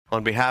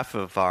On behalf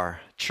of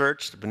our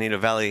church, the Bonito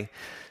Valley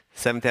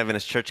Seventh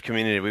Adventist Church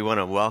community, we want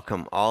to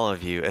welcome all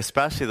of you,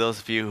 especially those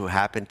of you who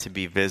happen to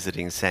be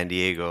visiting San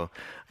Diego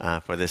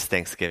for this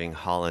Thanksgiving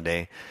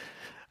holiday.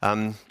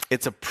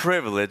 It's a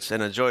privilege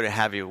and a joy to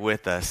have you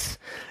with us.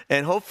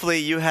 And hopefully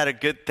you had a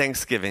good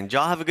Thanksgiving. Did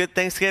y'all have a good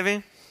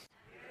Thanksgiving?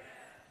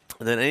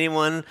 Did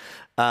anyone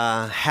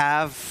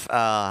have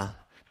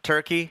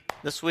turkey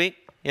this week?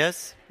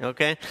 Yes?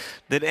 Okay.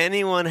 Did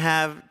anyone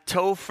have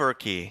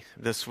tofurkey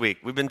this week?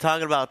 We've been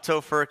talking about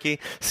tofurkey,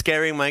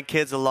 scaring my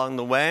kids along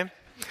the way.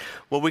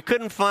 Well, we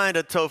couldn't find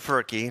a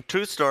tofurkey.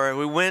 True story.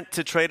 We went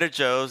to Trader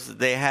Joe's.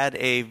 They had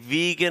a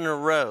vegan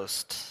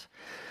roast,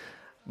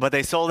 but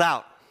they sold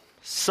out.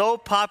 So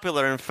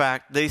popular, in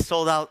fact, they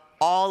sold out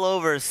all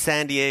over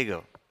San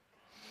Diego.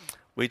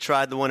 We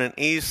tried the one in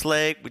East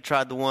Lake. We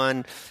tried the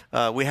one,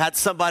 we had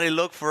somebody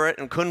look for it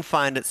and couldn't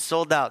find it,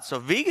 sold out.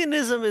 So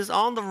veganism is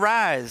on the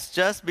rise.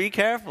 Just be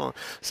careful.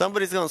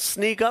 Somebody's going to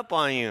sneak up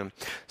on you.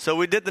 So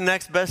we did the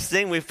next best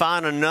thing. We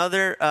found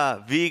another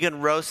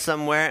vegan roast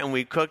somewhere, and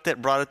we cooked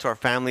it, brought it to our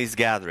family's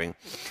gathering.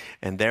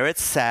 And there it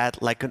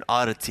sat like an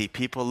oddity.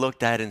 People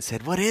looked at it and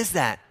said, "What is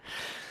that?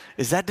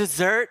 Is that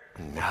dessert?"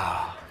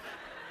 No.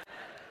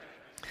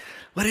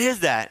 What is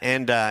that?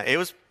 And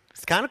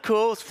it's kind of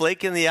cool. It's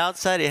flaky on the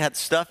outside. It had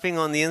stuffing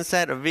on the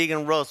inside, a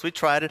vegan roast. We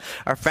tried it.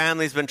 Our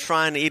family's been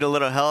trying to eat a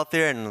little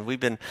healthier, and we've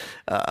been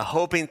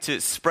hoping to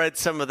spread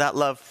some of that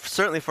love,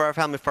 certainly for our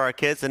family, for our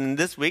kids. And in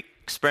this week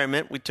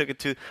experiment, we took it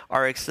to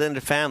our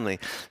extended family.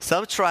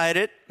 Some tried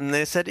it, and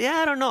they said, "Yeah,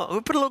 I don't know. We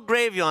put a little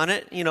gravy on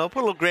it. Put a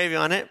little gravy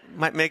on it.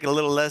 Might make it a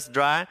little less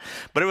dry."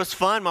 But it was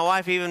fun. My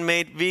wife even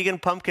made vegan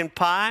pumpkin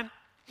pie.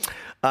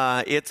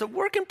 It's a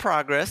work in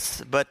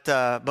progress,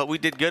 but we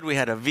did good. We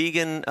had a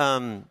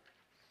vegan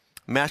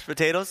mashed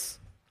potatoes.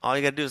 All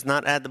you got to do is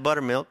not add the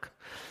buttermilk.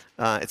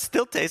 It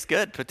still tastes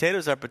good.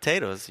 Potatoes are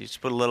potatoes. You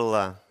just put a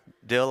little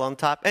dill on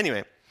top.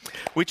 Anyway,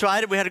 we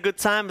tried it. We had a good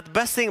time. But the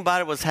best thing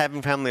about it was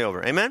having family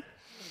over. Amen?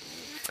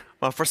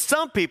 Well, for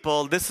some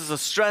people, this is a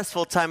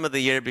stressful time of the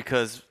year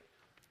because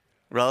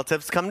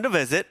relatives come to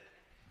visit.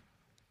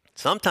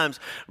 Sometimes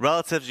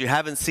relatives you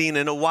haven't seen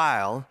in a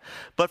while.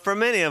 But for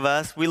many of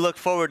us, we look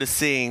forward to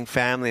seeing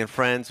family and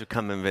friends who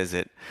come and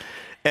visit.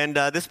 And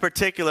this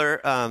particular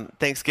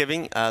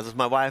Thanksgiving, as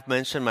my wife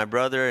mentioned, my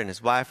brother and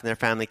his wife and their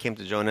family came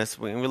to join us.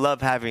 We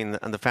love having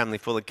the family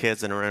full of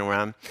kids and running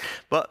around.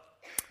 But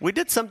we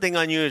did something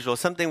unusual,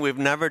 something we've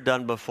never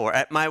done before.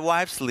 At my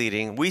wife's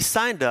leading, we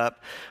signed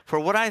up for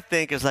what I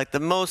think is like the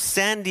most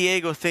San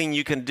Diego thing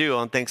you can do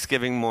on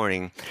Thanksgiving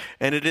morning.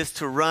 And it is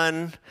to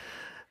run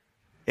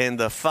in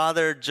the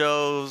Father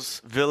Joe's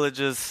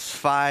Villages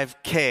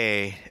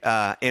 5K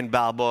in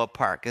Balboa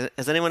Park.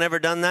 Has anyone ever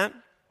done that?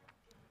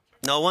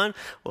 No one?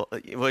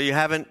 Well, you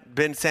haven't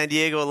been in San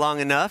Diego long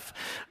enough.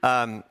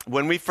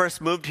 When we first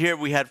moved here,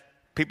 we had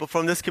people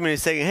from this community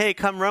saying, "Hey,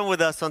 come run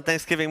with us on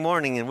Thanksgiving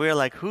morning." And we were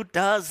like, who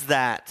does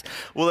that?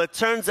 Well, it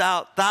turns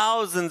out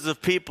thousands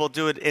of people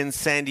do it in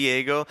San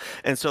Diego.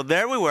 And so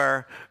there we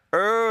were,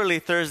 early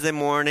Thursday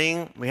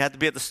morning. We had to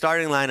be at the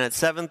starting line at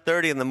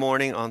 7:30 in the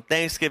morning on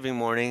Thanksgiving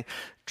morning,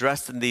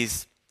 dressed in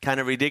these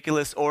kind of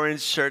ridiculous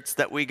orange shirts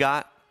that we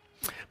got.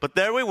 But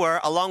there we were,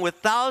 along with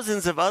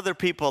thousands of other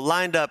people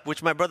lined up,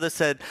 which my brother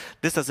said,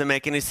 "This doesn't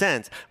make any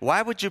sense.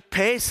 Why would you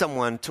pay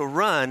someone to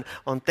run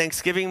on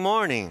Thanksgiving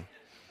morning?"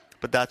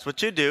 But that's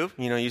what you do.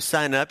 You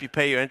sign up, you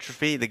pay your entry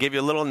fee, they give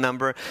you a little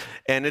number,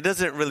 and it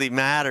doesn't really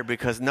matter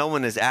because no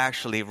one is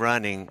actually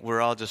running.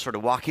 We're all just sort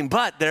of walking.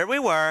 But there we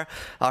were,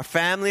 our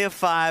family of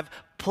 5,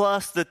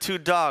 plus the 2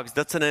 dogs.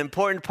 That's an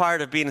important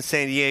part of being in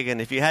San Diego. And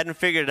if you hadn't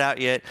figured it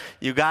out yet,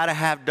 you got to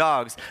have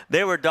dogs.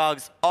 There were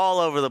dogs all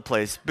over the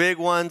place. Big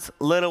ones,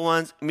 little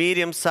ones,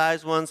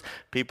 medium-sized ones,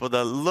 people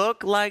that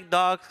look like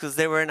dogs because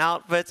they were in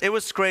outfits. It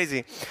was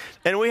crazy.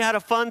 And we had a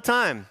fun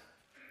time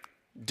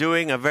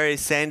doing a very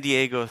San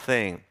Diego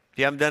thing. If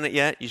you haven't done it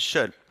yet, you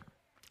should.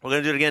 We're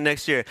going to do it again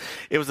next year.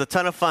 It was a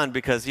ton of fun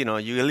because, you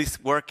at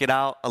least work it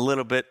out a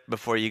little bit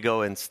before you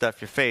go and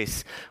stuff your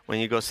face when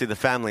you go see the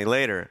family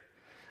later.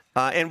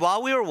 And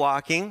while we were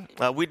walking,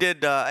 we did,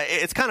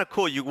 it's kind of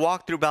cool. You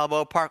walk through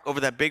Balboa Park over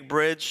that big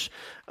bridge,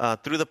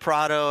 through the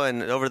Prado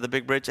and over the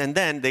big bridge, and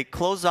then they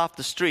close off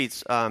the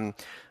streets.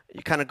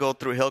 You kind of go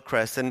through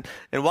Hillcrest. And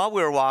while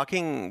we were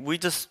walking, we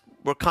just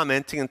were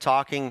commenting and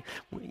talking.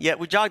 Yeah,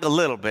 we jogged a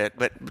little bit,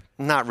 but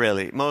not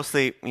really.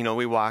 Mostly,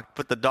 we walked,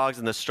 put the dogs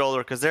in the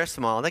stroller because they're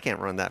small. They can't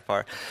run that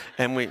far.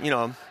 And we,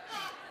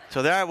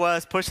 So there I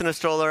was, pushing a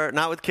stroller,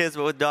 not with kids,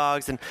 but with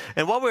dogs. And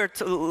while we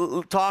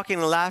were talking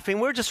and laughing,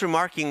 we were just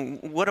remarking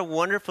what a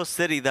wonderful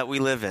city that we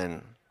live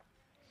in.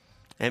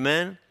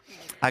 Amen?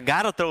 I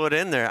got to throw it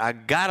in there.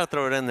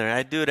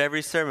 I do it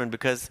every sermon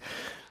because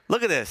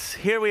look at this.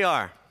 Here we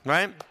are,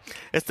 right?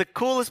 It's the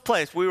coolest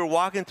place. We were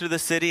walking through the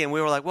city, and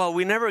we were like, well,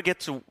 we never get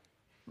to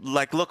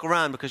like look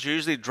around because you're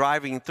usually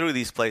driving through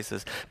these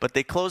places. But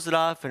they closed it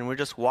off and we're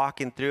just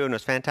walking through and it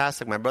was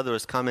fantastic. My brother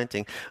was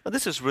commenting, oh,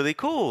 this is really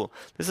cool.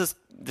 This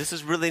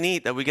is really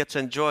neat that we get to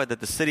enjoy that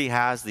the city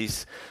has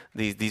these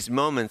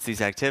moments,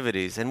 these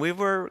activities. And we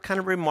were kind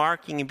of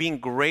remarking and being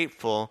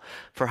grateful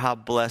for how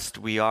blessed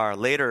we are.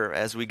 Later,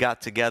 as we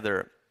got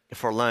together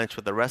for lunch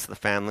with the rest of the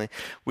family,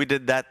 we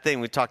did that thing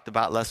we talked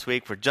about last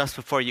week where just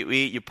before you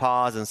eat, you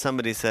pause and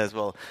somebody says,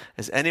 well,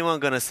 is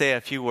anyone going to say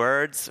a few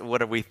words?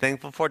 What are we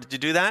thankful for? Did you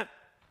do that?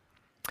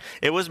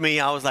 It was me.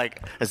 I was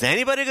like, is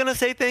anybody going to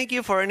say thank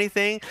you for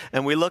anything?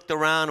 And we looked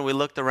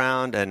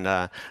around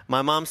and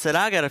my mom said,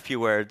 I got a few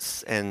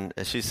words. And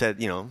she said,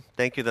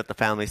 thank you that the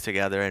family's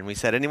together. And we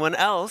said, anyone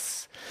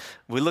else?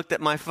 We looked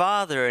at my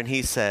father and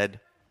he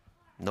said,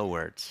 no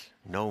words,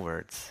 no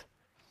words,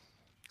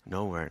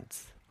 no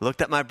words.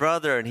 Looked at my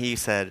brother and he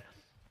said,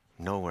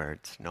 no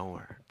words, no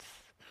words.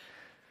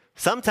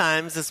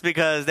 Sometimes it's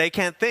because they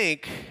can't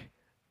think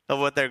of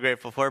what they're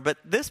grateful for, but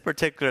this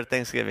particular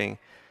Thanksgiving,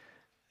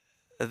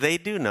 they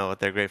do know what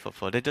they're grateful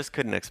for. They just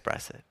couldn't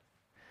express it.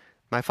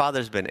 My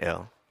father's been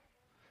ill.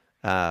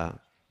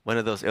 One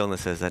of those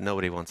illnesses that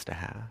nobody wants to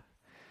have.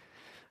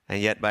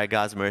 And yet by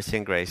God's mercy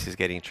and grace, he's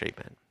getting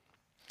treatment.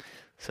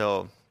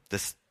 So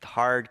this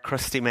hard,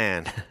 crusty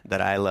man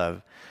that I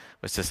love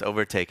was just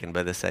overtaken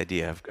by this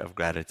idea of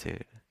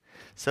gratitude.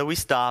 So we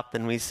stopped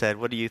and we said,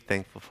 what are you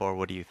thankful for?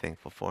 What are you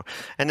thankful for?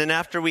 And then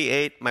after we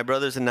ate, my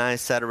brothers and I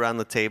sat around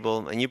the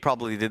table, and you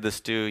probably did this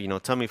too,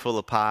 tummy full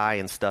of pie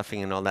and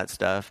stuffing and all that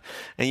stuff.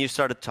 And you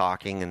started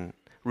talking and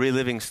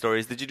reliving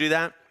stories. Did you do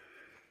that?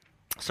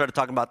 Started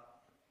talking about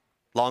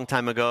long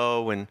time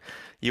ago when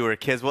you were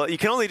kids. Well, you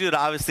can only do it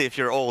obviously if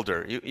you're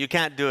older. You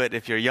can't do it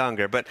if you're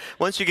younger. But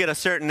once you get a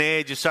certain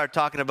age, you start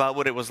talking about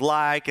what it was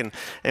like. And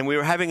we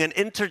were having an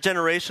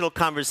intergenerational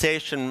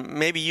conversation.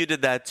 Maybe you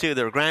did that too.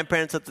 There were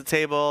grandparents at the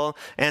table,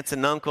 aunts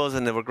and uncles,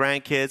 and there were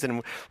grandkids. And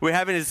we were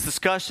having this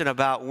discussion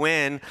about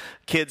when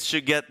kids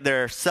should get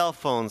their cell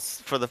phones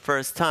for the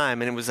first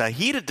time. And it was a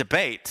heated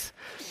debate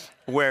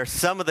where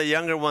some of the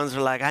younger ones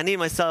were like, I need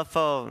my cell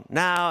phone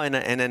now. And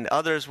then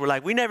others were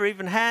like, we never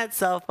even had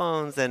cell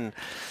phones. And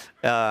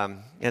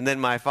then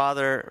my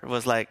father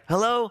was like,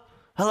 hello,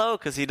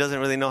 because he doesn't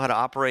really know how to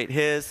operate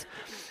his.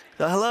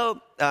 So,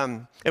 hello.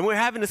 And we're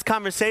having this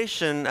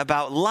conversation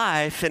about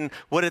life and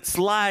what it's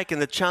like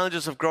and the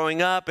challenges of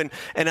growing up. And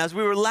as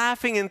we were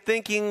laughing and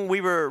thinking,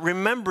 we were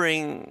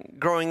remembering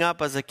growing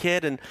up as a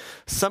kid and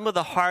some of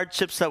the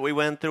hardships that we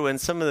went through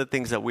and some of the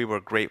things that we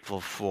were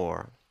grateful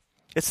for.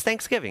 It's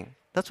Thanksgiving.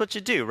 That's what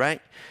you do,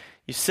 right?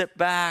 You sit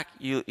back,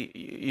 you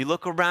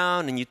look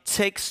around, and you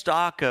take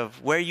stock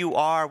of where you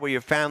are, where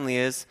your family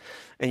is,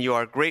 and you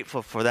are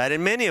grateful for that.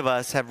 And many of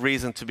us have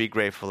reason to be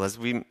grateful. As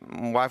my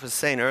wife was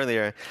saying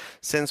earlier,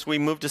 since we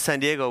moved to San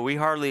Diego, we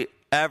hardly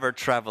ever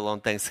travel on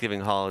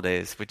Thanksgiving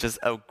holidays, which is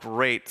a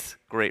great,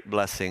 great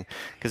blessing.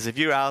 Because if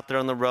you're out there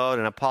on the road,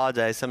 and I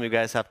apologize, some of you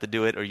guys have to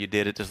do it, or you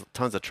did it, there's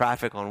tons of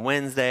traffic on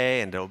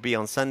Wednesday, and there'll be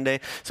on Sunday.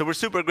 So we're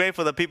super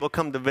grateful that people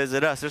come to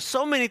visit us. There's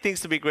so many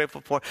things to be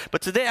grateful for.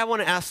 But today I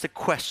want to ask the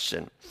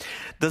question,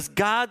 does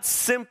God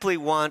simply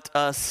want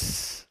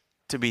us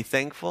to be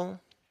thankful?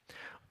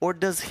 Or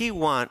does he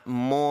want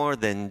more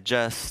than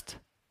just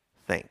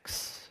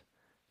thanks?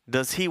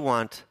 Does he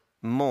want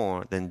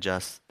more than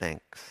just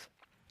thanks?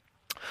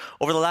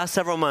 Over the last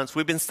several months,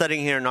 we've been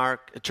studying here in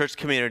our church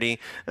community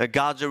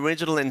God's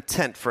original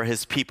intent for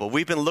his people.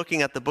 We've been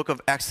looking at the book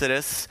of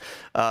Exodus,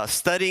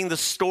 studying the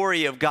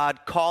story of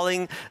God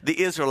calling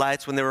the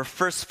Israelites when they were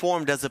first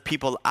formed as a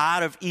people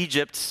out of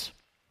Egypt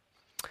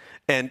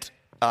and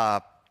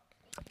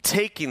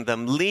taking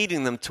them,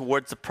 leading them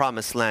towards the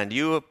promised land.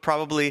 You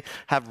probably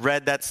have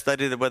read that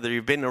study, whether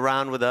you've been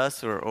around with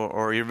us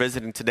or you're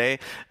visiting today,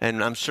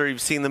 and I'm sure you've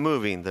seen the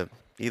movie,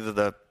 either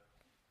the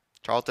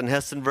Charlton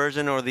Heston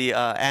version or the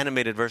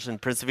animated version,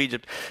 Prince of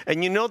Egypt.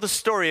 And you know the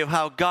story of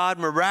how God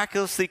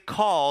miraculously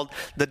called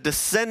the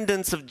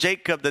descendants of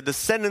Jacob, the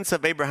descendants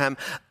of Abraham,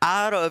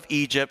 out of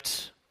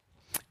Egypt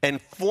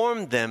and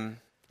formed them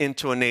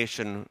into a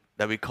nation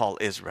that we call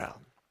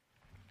Israel.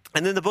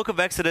 And in the book of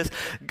Exodus,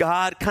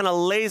 God kind of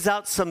lays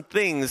out some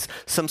things,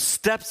 some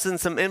steps and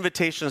some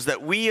invitations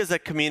that we as a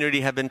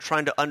community have been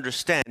trying to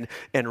understand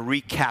and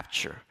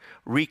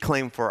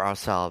reclaim for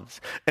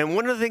ourselves. And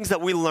one of the things that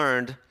we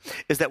learned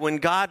is that when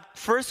God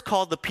first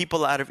called the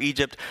people out of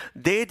Egypt,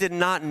 they did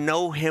not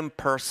know him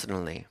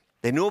personally.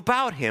 They knew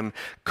about him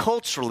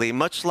culturally,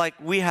 much like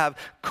we have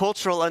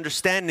cultural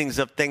understandings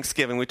of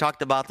Thanksgiving. We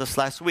talked about this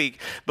last week,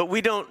 but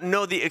we don't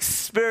know the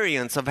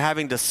experience of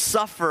having to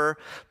suffer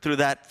through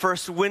that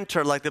first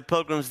winter like the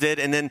pilgrims did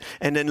and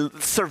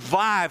then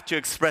survive to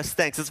express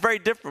thanks. It's very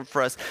different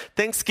for us.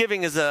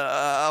 Thanksgiving is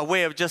a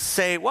way of just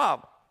saying,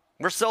 wow,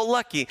 we're so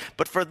lucky.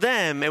 But for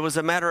them, it was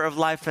a matter of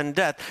life and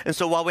death. And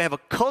so while we have a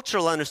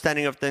cultural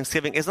understanding of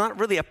Thanksgiving, it's not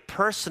really a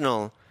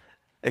personal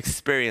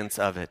experience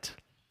of it.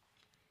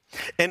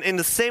 And in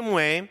the same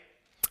way,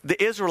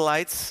 the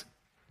Israelites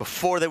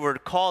before they were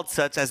called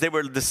such, as they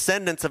were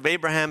descendants of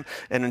Abraham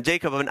and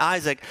Jacob and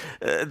Isaac,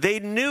 they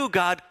knew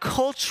God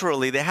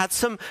culturally. They had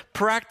some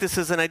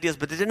practices and ideas,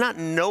 but they did not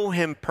know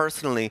him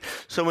personally.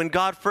 So when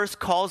God first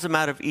calls them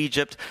out of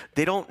Egypt,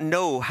 they don't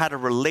know how to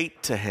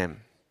relate to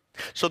him.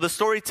 So the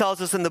story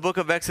tells us in the book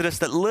of Exodus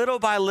that little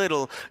by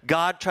little,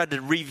 God tried to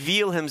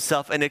reveal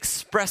himself and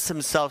express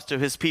himself to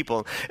his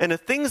people. And the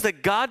things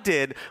that God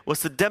did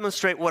was to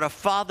demonstrate what a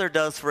father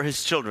does for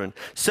his children.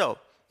 So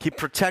he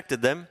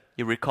protected them,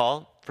 you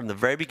recall, from the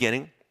very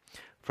beginning,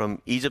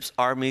 from Egypt's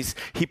armies.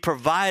 He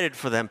provided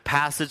for them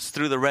passage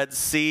through the Red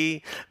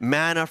Sea,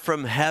 manna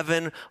from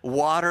heaven,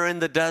 water in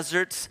the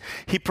deserts.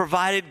 He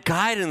provided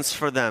guidance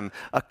for them,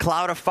 a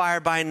cloud of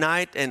fire by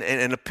night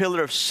and a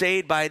pillar of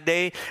shade by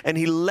day, and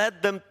he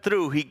led them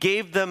through. He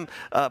gave them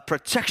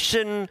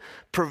protection,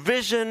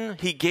 provision.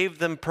 He gave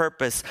them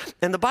purpose.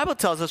 And the Bible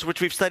tells us,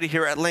 which we've studied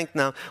here at length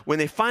now, when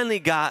they finally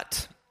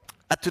got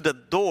to the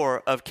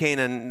door of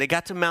Canaan, they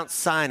got to Mount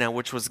Sinai,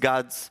 which was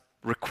God's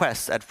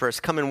request at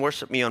first, come and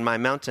worship me on my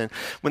mountain.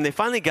 When they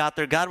finally got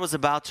there, God was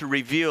about to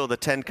reveal the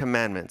 10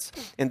 Commandments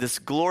in this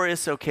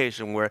glorious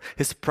occasion where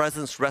his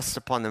presence rests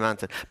upon the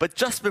mountain. But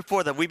just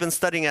before that, we've been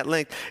studying at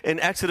length in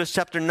Exodus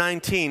chapter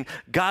 19,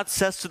 God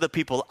says to the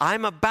people,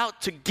 I'm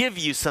about to give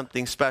you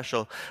something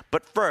special,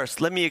 but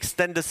first let me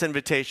extend this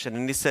invitation.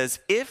 And he says,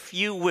 if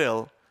you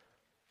will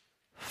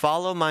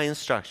follow my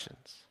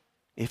instructions,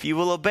 if you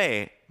will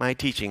obey my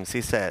teachings,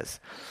 he says,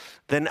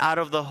 then out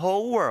of the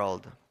whole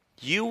world,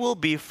 you will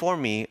be for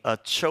me a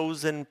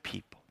chosen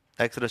people.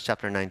 Exodus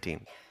chapter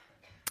 19.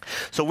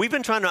 So we've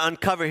been trying to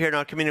uncover here in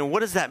our community,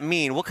 what does that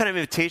mean? What kind of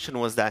invitation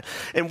was that?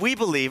 And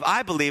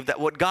I believe that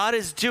what God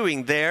is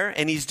doing there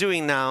and he's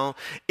doing now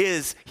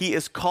is he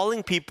is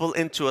calling people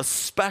into a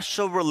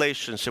special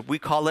relationship. We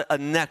call it a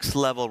next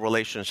level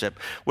relationship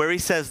where he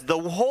says, the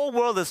whole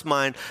world is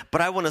mine,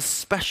 but I want a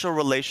special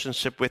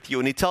relationship with you.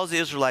 And he tells the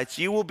Israelites,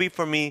 you will be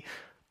for me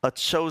a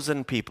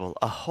chosen people,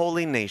 a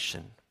holy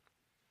nation,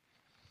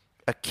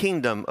 a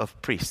kingdom of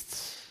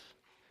priests.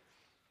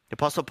 The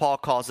Apostle Paul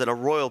calls it a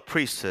royal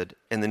priesthood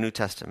in the New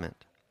Testament.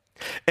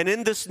 And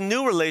in this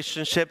new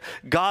relationship,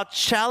 God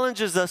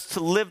challenges us to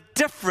live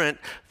different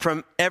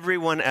from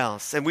everyone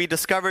else. And we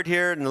discovered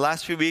here in the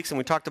last few weeks, and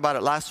we talked about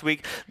it last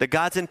week, that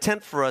God's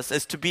intent for us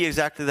is to be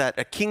exactly that,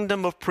 a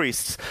kingdom of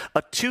priests,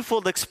 a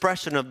twofold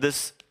expression of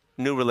this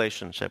new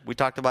relationship. We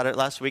talked about it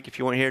last week. If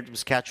you want to hear it,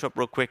 just catch up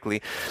real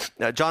quickly.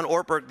 John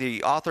Ortberg,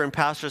 the author and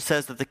pastor,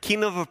 says that the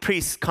kingdom of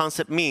priests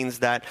concept means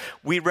that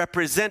we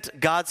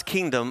represent God's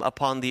kingdom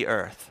upon the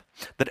earth.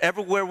 That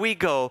everywhere we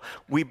go,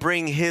 we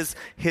bring his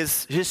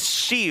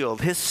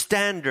shield, his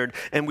standard,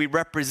 and we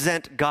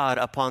represent God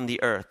upon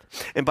the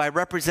earth. And by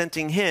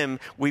representing him,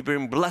 we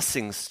bring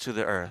blessings to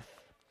the earth.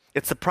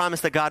 It's the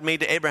promise that God made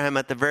to Abraham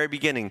at the very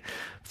beginning.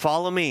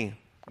 Follow me.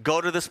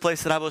 Go to this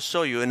place that I will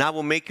show you, and I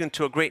will make you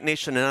into a great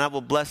nation, and I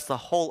will bless the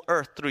whole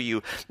earth through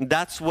you.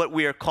 That's what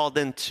we are called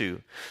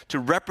into, to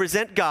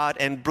represent God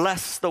and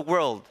bless the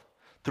world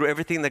through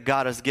everything that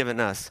God has given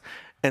us.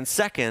 And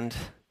second,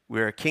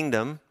 we're a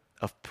kingdom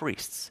of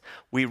priests.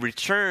 We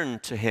return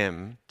to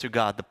him, to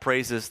God, the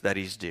praises that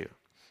he's due.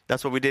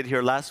 That's what we did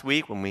here last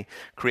week when we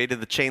created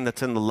the chain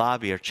that's in the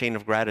lobby, our chain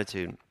of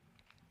gratitude.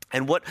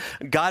 And what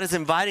God is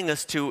inviting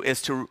us to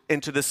is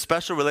into this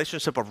special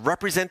relationship of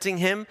representing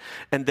him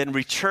and then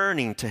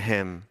returning to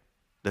him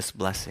this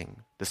blessing,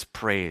 this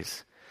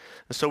praise.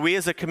 And so we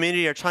as a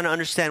community are trying to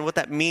understand what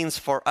that means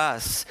for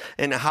us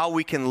and how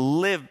we can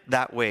live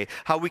that way,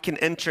 how we can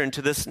enter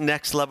into this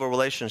next level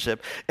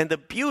relationship. And the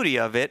beauty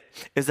of it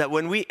is that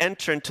when we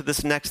enter into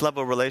this next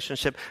level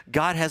relationship,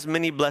 God has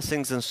many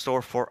blessings in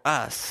store for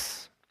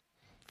us.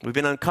 We've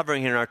been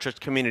uncovering here in our church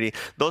community.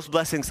 Those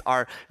blessings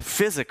are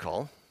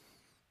physical.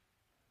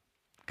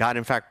 God,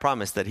 in fact,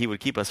 promised that he would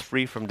keep us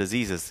free from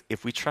diseases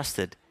if we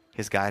trusted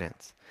his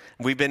guidance.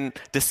 We've been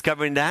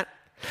discovering that.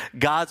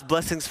 God's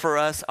blessings for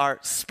us are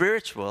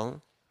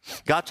spiritual.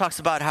 God talks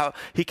about how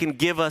he can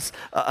give us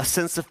a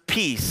sense of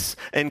peace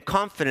and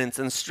confidence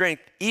and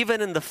strength,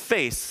 even in the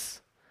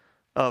face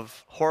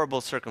of horrible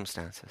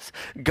circumstances.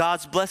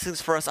 God's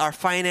blessings for us are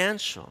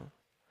financial.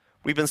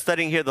 We've been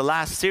studying here, the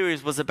last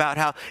series was about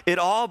how it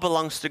all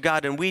belongs to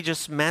God and we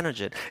just manage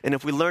it. And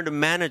if we learn to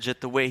manage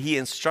it the way he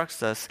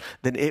instructs us,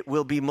 then it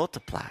will be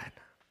multiplied.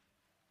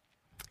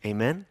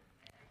 Amen?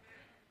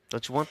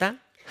 Don't you want that?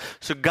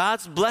 So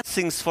God's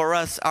blessings for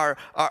us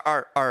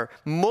are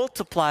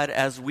multiplied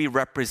as we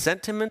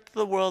represent him into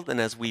the world and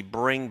as we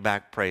bring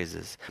back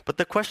praises. But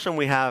the question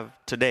we have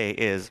today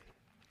is,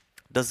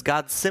 does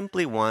God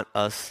simply want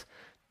us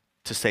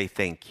to say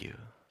thank you?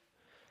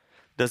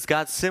 Does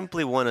God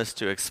simply want us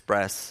to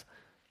express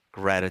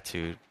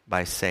gratitude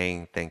by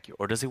saying thank you?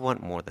 Or does he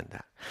want more than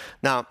that?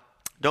 Now,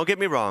 don't get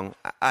me wrong.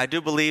 I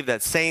do believe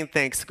that saying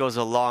thanks goes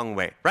a long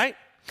way, right?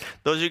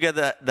 Those of you guys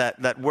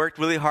that worked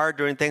really hard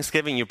during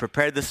Thanksgiving, you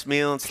prepared this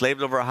meal and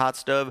slaved over a hot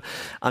stove.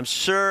 I'm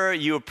sure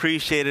you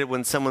appreciated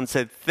when someone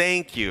said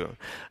thank you.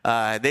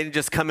 They didn't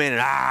just come in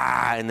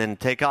and then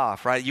take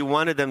off, right? You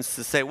wanted them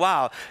to say,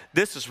 wow,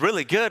 this is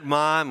really good,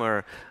 Mom,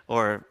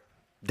 or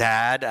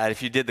Dad,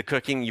 if you did the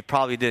cooking, you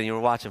probably did. You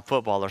were watching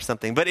football or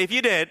something. But if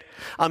you did,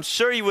 I'm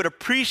sure you would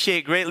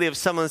appreciate greatly if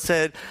someone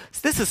said,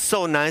 this is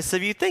so nice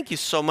of you. Thank you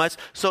so much.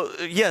 So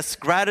yes,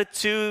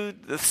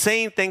 gratitude,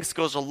 saying thanks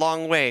goes a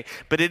long way.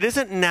 But it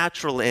isn't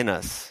natural in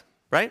us,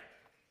 right?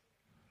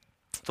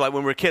 That's why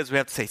when we're kids, we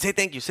have to say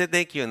thank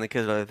you. And the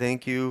kids are like,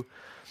 thank you.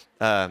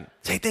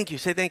 Say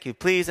thank you,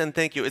 please, and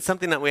thank you. It's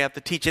something that we have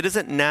to teach. It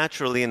isn't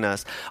naturally in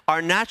us. Our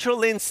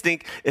natural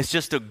instinct is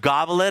just to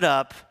gobble it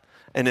up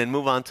and then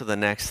move on to the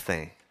next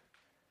thing.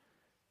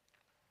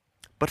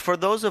 But for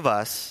those of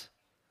us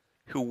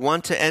who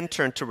want to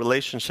enter into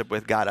relationship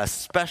with God, a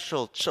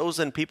special,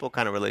 chosen people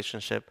kind of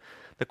relationship,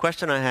 the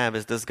question I have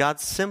is, does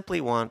God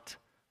simply want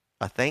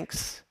a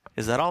thanks?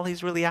 Is that all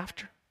he's really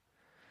after?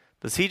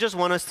 Does he just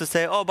want us to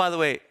say, oh, by the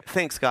way,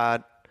 thanks,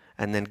 God,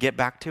 and then get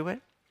back to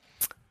it?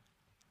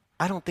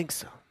 I don't think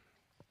so.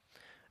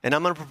 And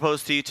I'm going to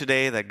propose to you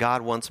today that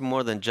God wants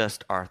more than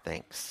just our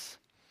thanks.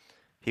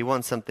 He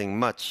wants something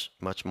much,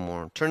 much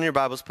more. Turn your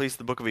Bibles, please, to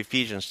the book of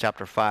Ephesians,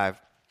 chapter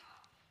 5.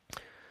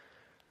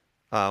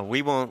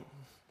 We won't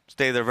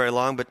stay there very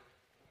long, but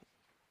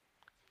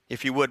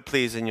if you would,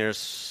 please, in your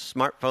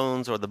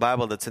smartphones or the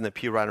Bible that's in the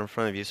pew right in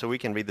front of you, so we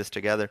can read this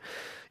together.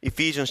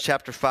 Ephesians,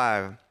 chapter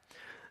 5.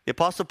 The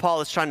Apostle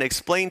Paul is trying to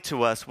explain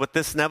to us what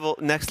this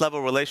next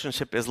level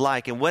relationship is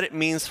like and what it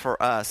means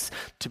for us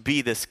to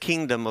be this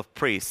kingdom of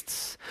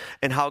priests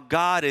and how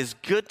God is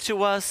good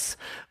to us,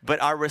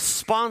 but our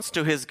response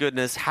to his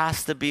goodness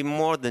has to be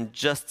more than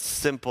just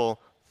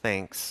simple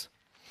thanks.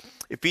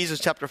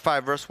 Ephesians chapter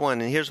 5, verse 1,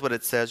 and here's what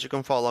it says. You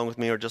can follow along with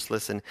me or just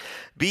listen.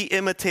 Be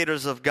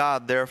imitators of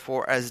God,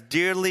 therefore, as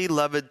dearly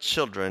loved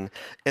children,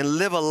 and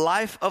live a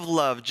life of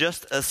love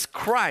just as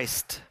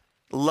Christ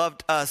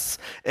loved us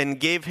and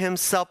gave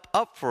himself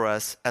up for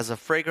us as a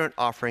fragrant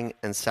offering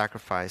and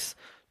sacrifice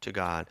to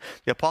God.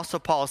 The Apostle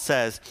Paul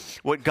says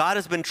what God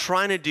has been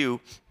trying to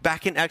do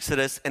back in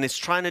Exodus and is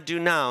trying to do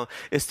now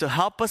is to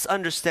help us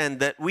understand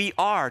that we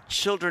are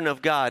children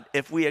of God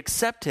if we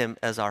accept him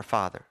as our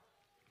Father.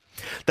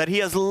 That he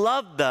has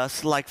loved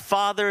us like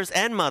fathers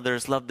and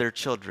mothers love their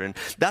children.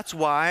 That's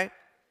why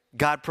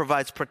God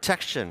provides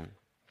protection.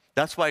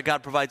 That's why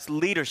God provides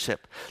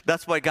leadership.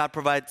 That's why God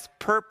provides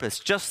purpose,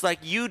 just like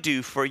you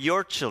do for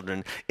your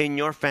children in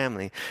your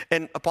family.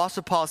 And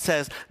Apostle Paul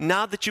says,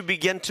 now that you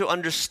begin to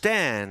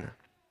understand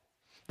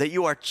that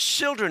you are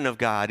children of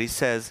God, he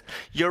says,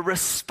 your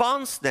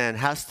response then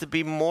has to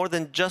be more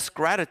than just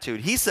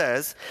gratitude. He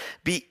says,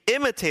 be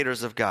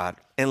imitators of God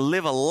and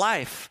live a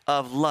life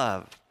of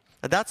love.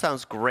 Now, that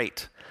sounds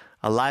great.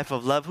 A life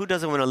of love. Who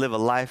doesn't want to live a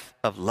life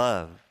of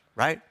love,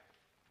 right?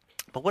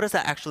 But what does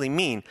that actually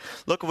mean?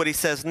 Look at what he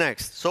says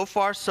next. So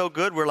far, so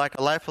good. We're like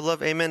a life of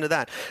love. Amen to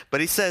that.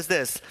 But he says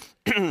this,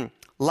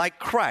 like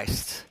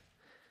Christ.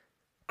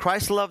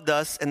 Christ loved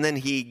us, and then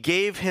he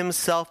gave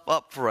himself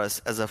up for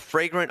us as a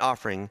fragrant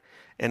offering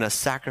and a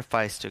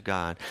sacrifice to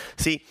God.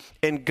 See,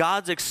 in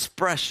God's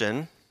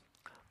expression,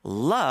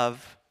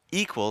 love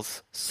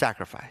equals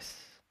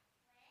sacrifice.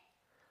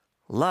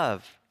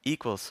 Love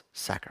equals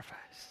sacrifice.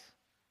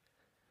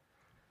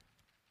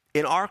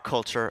 In our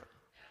culture,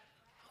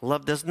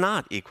 love does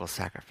not equal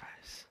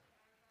sacrifice.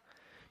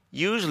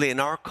 Usually in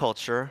our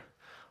culture,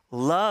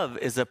 love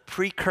is a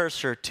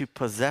precursor to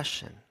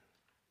possession.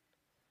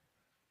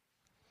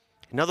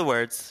 In other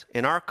words,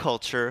 in our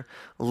culture,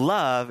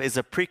 love is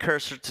a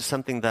precursor to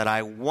something that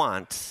I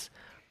want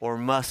or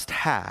must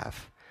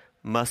have,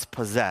 must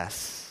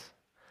possess.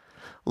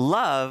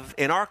 Love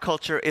in our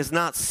culture is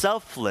not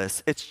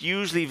selfless. It's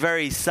usually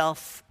very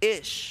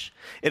selfish.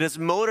 It is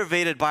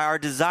motivated by our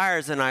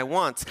desires and our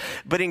wants.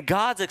 But in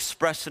God's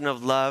expression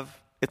of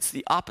love, it's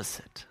the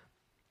opposite.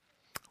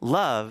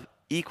 Love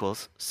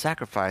equals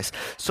sacrifice.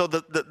 So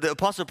the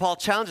Apostle Paul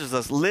challenges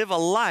us, live a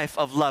life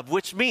of love,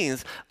 which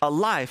means a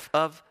life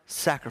of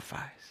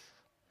sacrifice.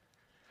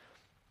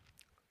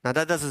 Now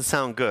that doesn't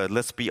sound good,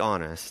 let's be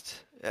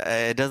honest.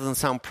 It doesn't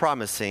sound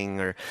promising,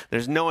 or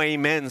there's no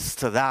amens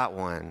to that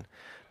one.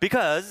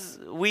 Because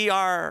we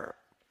are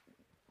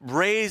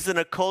raised in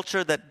a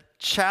culture that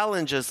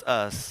challenges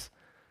us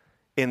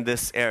in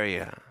this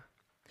area.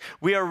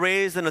 We are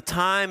raised in a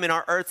time in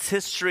our Earth's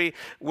history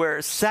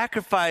where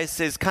sacrifice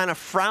is kind of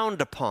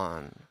frowned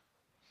upon.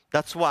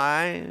 That's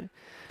why,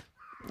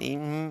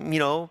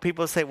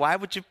 people say, why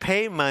would you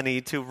pay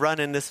money to run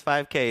in this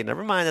 5K?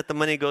 Never mind that the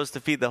money goes to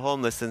feed the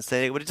homeless and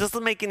say, but it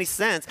doesn't make any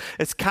sense.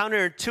 It's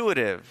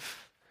counterintuitive.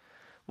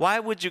 Why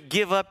would you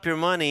give up your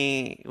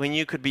money when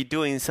you could be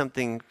doing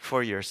something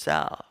for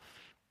yourself?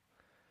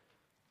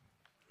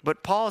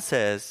 But Paul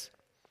says,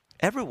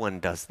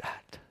 everyone does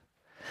that.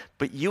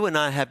 But you and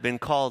I have been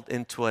called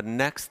into a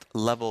next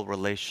level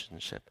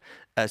relationship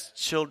as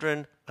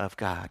children of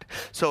God.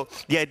 So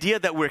the idea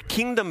that we're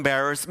kingdom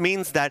bearers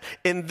means that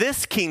in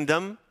this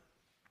kingdom,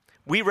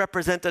 we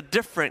represent a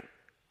different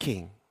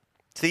king.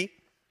 See?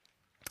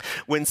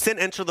 When sin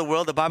entered the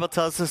world, the Bible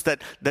tells us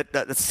that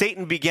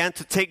Satan began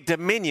to take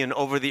dominion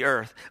over the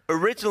earth.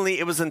 Originally,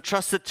 it was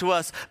entrusted to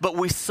us, but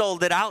we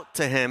sold it out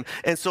to him.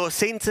 And so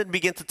Satan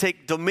began to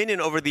take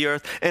dominion over the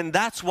earth, and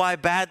that's why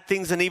bad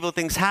things and evil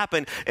things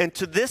happen. And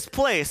to this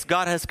place,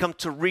 God has come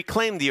to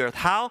reclaim the earth.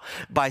 How?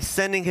 By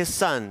sending his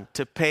son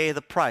to pay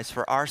the price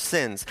for our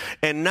sins.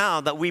 And now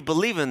that we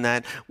believe in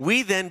that,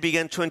 we then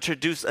begin to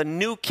introduce a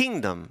new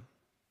kingdom,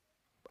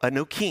 a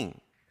new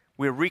king.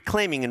 We're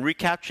reclaiming and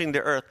recapturing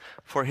the earth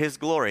for his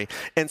glory.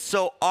 And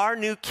so our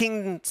new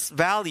kingdom's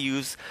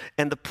values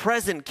and the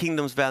present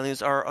kingdom's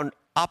values are on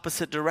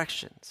opposite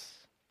directions.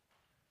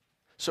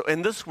 So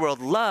in this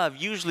world, love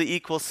usually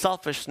equals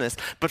selfishness.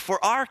 But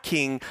for our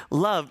king,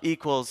 love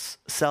equals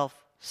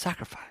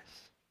self-sacrifice.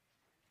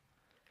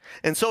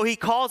 And so he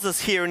calls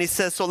us here and he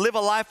says, so live a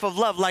life of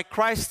love like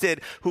Christ did,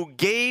 who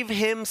gave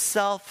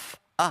himself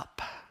up.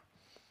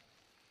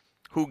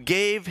 Who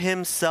gave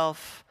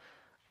himself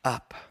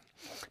up.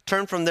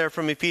 Turn from there,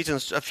 from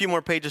Ephesians, a few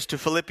more pages to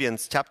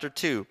Philippians chapter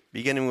 2,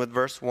 beginning with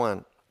verse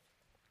 1.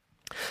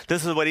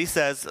 This is what he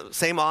says,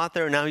 same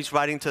author, now he's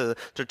writing to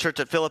the church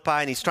at Philippi,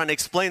 and he's trying to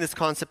explain this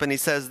concept, and he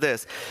says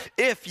this: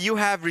 if you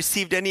have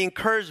received any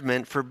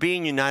encouragement for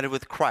being united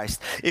with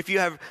Christ, if you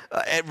have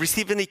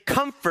received any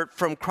comfort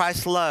from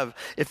Christ's love,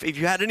 if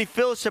you had any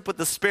fellowship with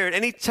the Spirit,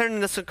 any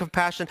tenderness and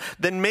compassion,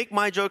 then make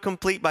my joy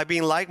complete by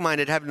being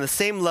like-minded, having the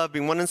same love,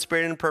 being one in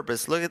spirit and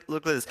purpose. Look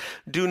at this.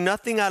 Do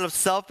nothing out of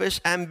selfish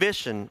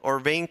ambition or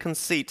vain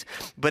conceit,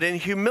 but in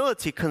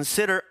humility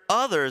consider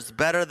others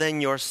better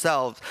than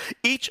yourselves.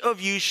 Each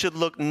of you should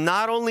look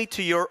not only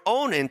to your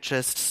own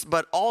interests,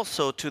 but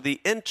also to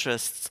the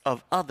interests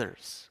of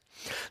others.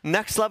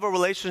 Next level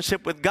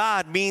relationship with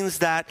God means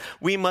that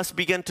we must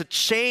begin to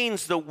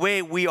change the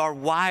way we are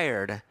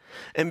wired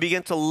and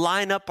begin to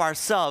line up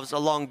ourselves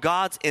along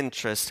God's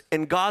interests.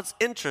 And God's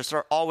interests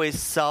are always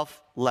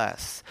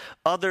selfless,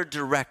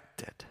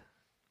 other-directed.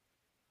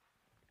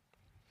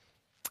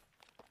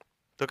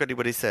 Look at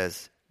what he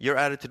says. Your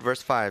attitude,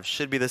 verse 5,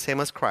 should be the same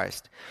as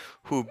Christ,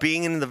 who,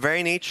 being in the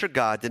very nature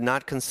God, did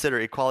not consider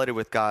equality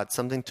with God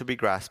something to be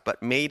grasped,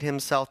 but made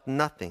himself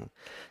nothing,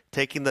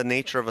 taking the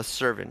nature of a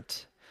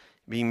servant,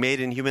 being made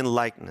in human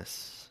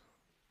likeness.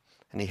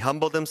 And he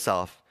humbled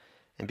himself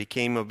and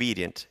became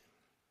obedient,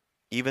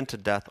 even to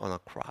death on a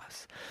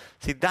cross.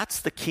 See, that's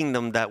the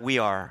kingdom that we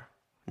are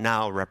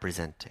now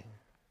representing.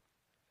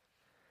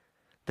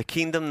 The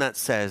kingdom that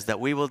says that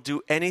we will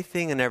do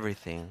anything and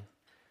everything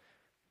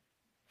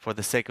for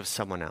the sake of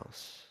someone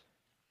else.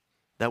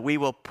 That we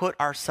will put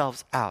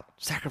ourselves out,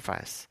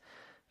 sacrifice,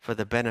 for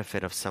the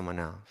benefit of someone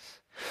else.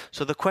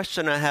 So the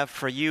question I have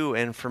for you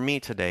and for me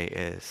today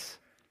is,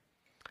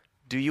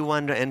 do you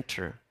want to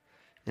enter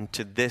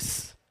into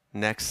this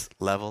next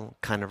level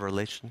kind of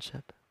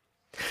relationship?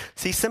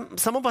 See,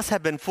 some of us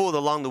have been fooled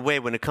along the way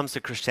when it comes to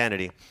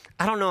Christianity.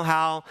 I don't know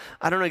how,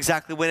 I don't know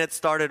exactly when it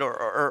started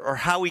or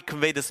how we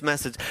convey this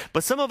message,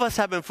 but some of us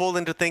have been fooled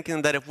into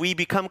thinking that if we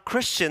become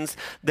Christians,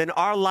 then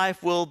our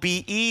life will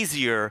be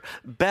easier,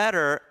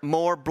 better,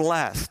 more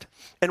blessed.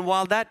 And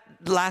while that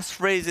last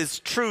phrase is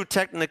true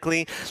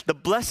technically, the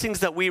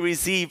blessings that we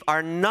receive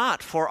are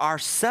not for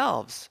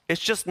ourselves. It's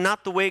just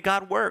not the way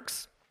God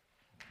works.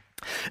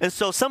 And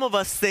so some of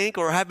us think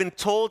or have been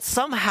told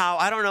somehow,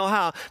 I don't know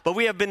how, but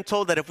we have been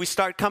told that if we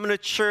start coming to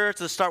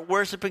church and start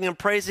worshiping and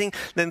praising,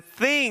 then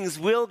things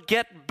will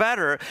get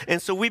better.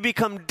 And so we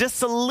become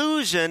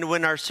disillusioned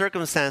when our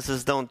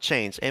circumstances don't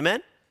change.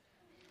 Amen?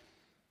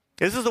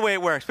 This is the way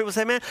it works. People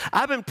say, man,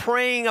 I've been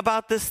praying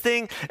about this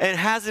thing and it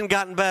hasn't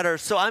gotten better,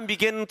 so I'm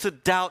beginning to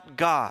doubt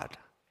God.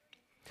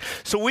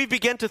 So we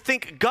begin to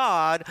think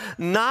God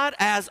not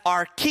as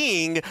our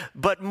king,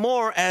 but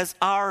more as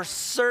our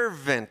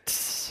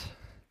servant.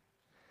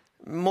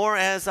 More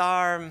as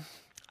our,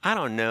 I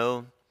don't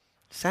know,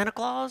 Santa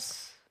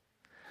Claus?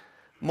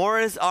 More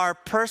as our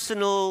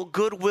personal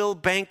goodwill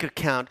bank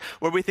account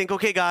where we think,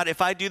 okay, God,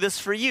 if I do this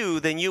for you,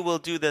 then you will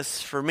do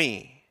this for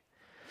me.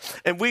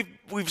 And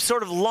we've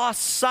sort of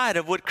lost sight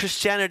of what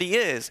Christianity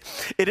is.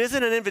 It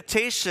isn't an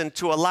invitation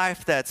to a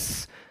life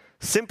that's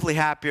simply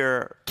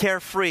happier,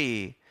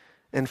 carefree,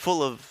 and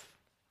full of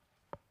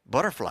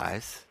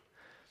butterflies.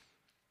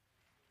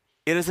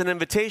 It is an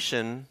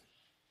invitation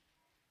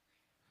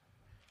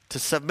to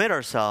submit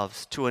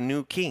ourselves to a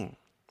new king.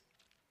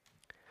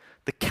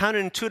 The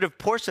counterintuitive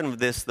portion of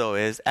this, though,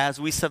 is as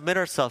we submit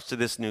ourselves to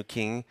this new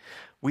king,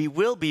 we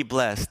will be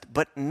blessed,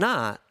 but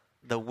not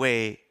the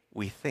way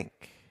we think.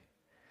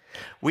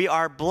 We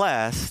are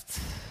blessed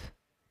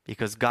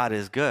because God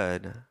is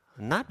good,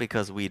 not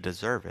because we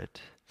deserve it.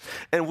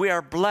 And we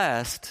are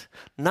blessed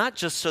not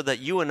just so that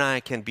you and I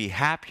can be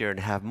happier and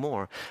have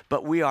more,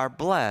 but we are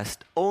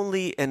blessed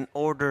only in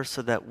order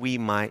so that we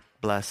might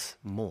bless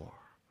more.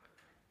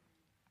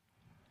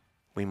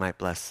 We might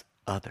bless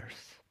others.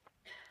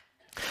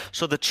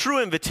 So the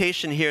true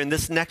invitation here in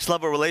this next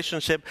level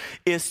relationship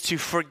is to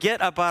forget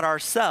about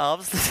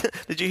ourselves.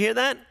 Did you hear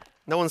that?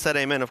 No one said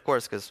amen, of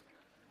course, because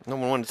no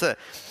one wanted to say it.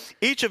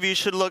 Each of you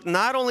should look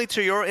not only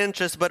to your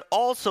interests, but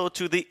also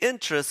to the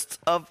interests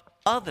of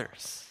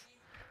others.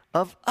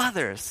 of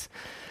others.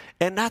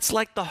 And that's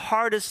like the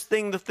hardest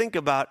thing to think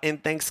about in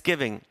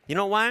Thanksgiving. You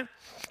know why?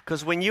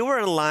 Because when you were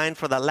in line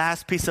for the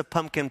last piece of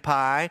pumpkin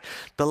pie,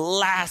 the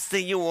last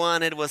thing you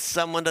wanted was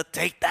someone to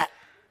take that.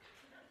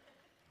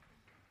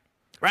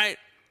 Right?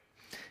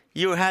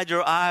 You had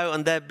your eye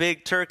on that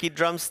big turkey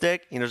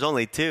drumstick. There's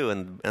only two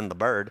in the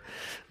bird.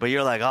 But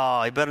you're like,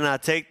 oh, he better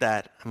not take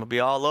that. I'm going to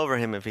be all over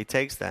him if he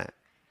takes that.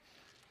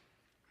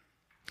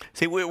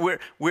 See,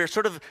 we're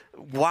sort of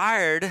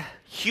wired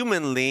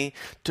humanly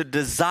to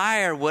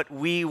desire what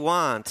we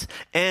want.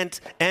 And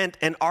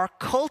our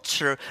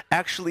culture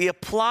actually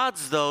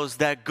applauds those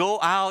that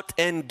go out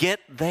and get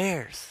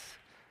theirs.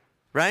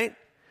 Right?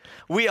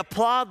 We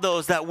applaud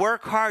those that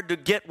work hard to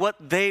get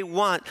what they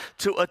want,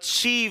 to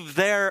achieve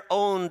their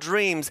own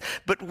dreams.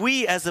 But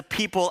we as a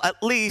people,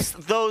 at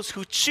least those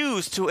who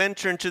choose to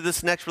enter into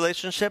this next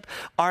relationship,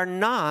 are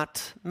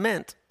not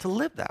meant to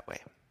live that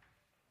way.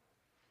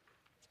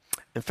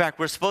 In fact,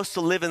 we're supposed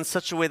to live in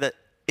such a way that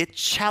it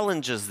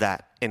challenges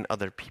that in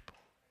other people.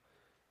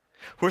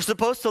 We're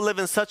supposed to live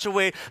in such a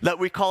way that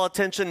we call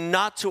attention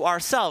not to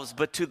ourselves,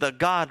 but to the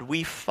God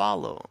we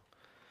follow.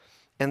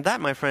 And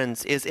that, my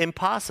friends, is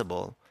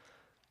impossible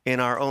in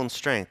our own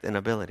strength and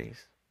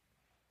abilities.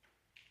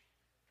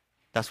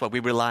 That's why we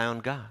rely on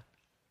God.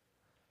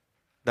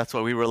 That's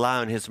why we rely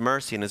on His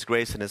mercy and His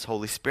grace and His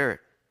Holy Spirit.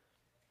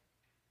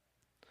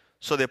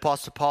 So the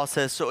Apostle Paul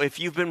says, so if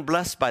you've been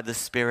blessed by the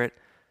Spirit,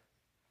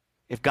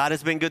 if God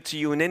has been good to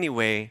you in any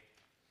way,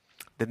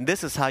 then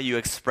this is how you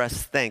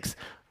express thanks,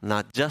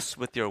 not just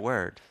with your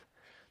words,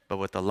 but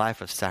with a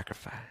life of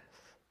sacrifice.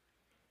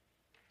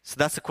 So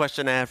that's the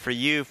question I have for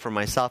you, for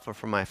myself, or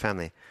for my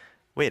family.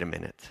 Wait a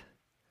minute.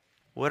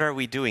 What are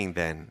we doing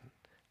then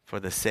for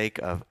the sake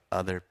of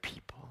other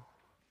people?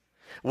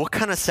 What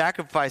kind of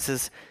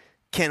sacrifices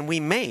can we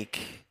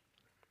make?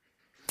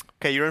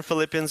 Okay, you're in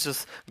Philippians.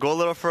 Just go a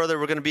little further.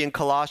 We're going to be in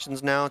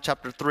Colossians now,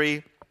 chapter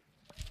 3.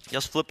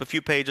 Just flip a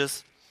few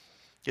pages.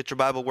 Get your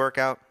Bible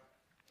workout.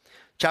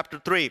 Chapter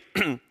 3.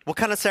 What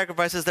kind of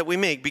sacrifices that we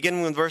make?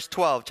 Beginning with verse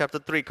 12, chapter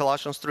 3,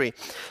 Colossians 3.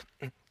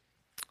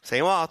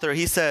 Same author,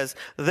 he says,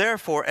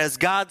 therefore, as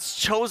God's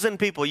chosen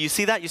people, you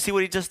see that? You see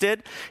what he just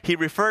did? He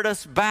referred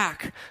us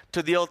back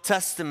to the Old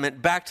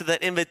Testament, back to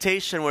that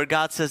invitation where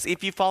God says,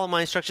 if you follow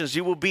my instructions,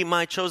 you will be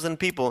my chosen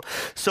people.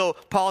 So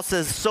Paul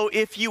says, so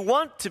if you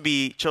want to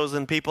be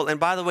chosen people, and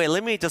by the way,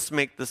 let me just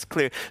make this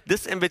clear.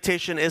 This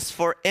invitation is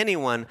for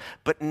anyone,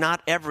 but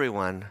not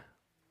everyone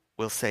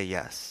will say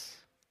yes.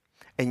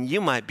 And you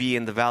might be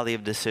in the valley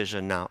of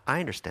decision now. I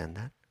understand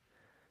that.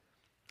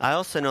 I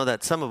also know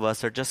that some of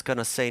us are just going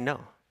to say no.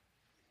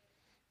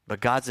 But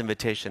God's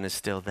invitation is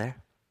still there.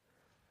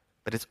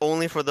 But it's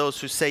only for those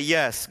who say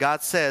yes.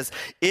 God says,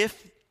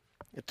 if,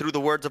 through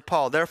the words of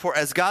Paul, therefore,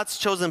 as God's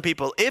chosen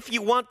people, if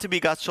you want to be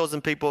God's chosen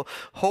people,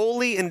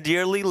 holy and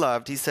dearly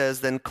loved, he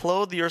says, then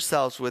clothe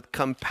yourselves with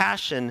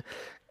compassion,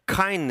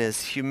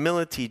 kindness,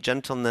 humility,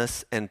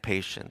 gentleness, and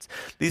patience.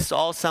 These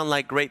all sound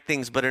like great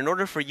things, but in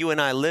order for you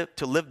and I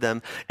to live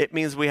them, it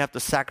means we have to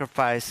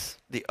sacrifice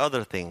the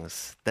other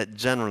things that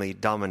generally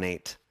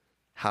dominate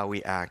how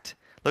we act.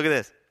 Look at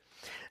this.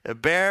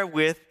 Bear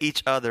with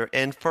each other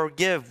and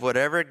forgive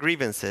whatever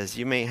grievances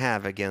you may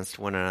have against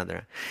one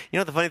another. You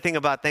know what the funny thing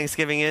about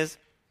Thanksgiving is?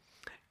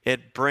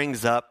 It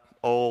brings up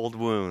old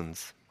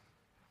wounds.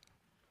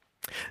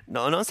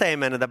 No, don't say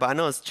amen to that, but I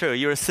know it's true.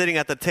 You were sitting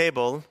at the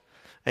table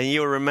and you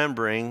were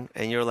remembering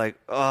and you're like,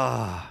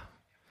 oh,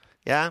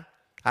 yeah?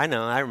 I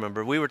know, I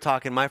remember. We were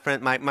talking, my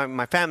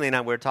family and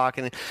I were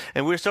talking,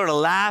 and we were sort of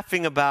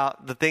laughing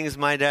about the things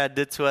my dad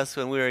did to us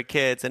when we were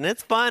kids. And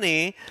it's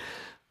funny,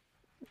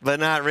 but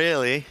not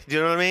really. Do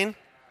you know what I mean?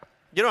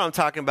 You know what I'm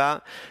talking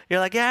about. You're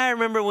like, yeah, I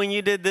remember when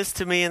you did this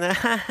to me. And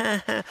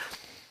then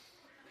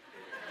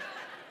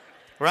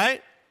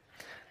right?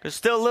 There's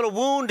still a little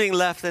wounding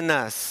left in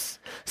us.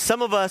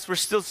 Some of us were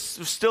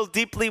still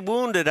deeply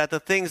wounded at the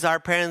things our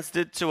parents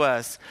did to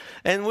us.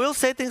 And we'll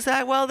say things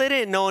like, well, they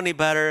didn't know any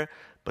better,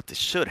 but they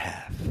should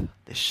have.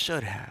 They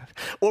should have.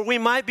 Or we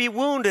might be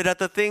wounded at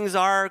the things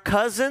our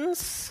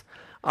cousins,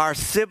 our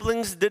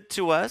siblings did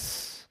to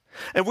us.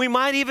 And we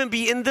might even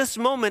be in this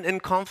moment in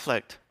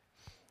conflict.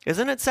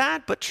 Isn't it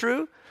sad but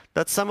true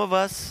that some of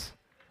us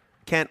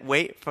can't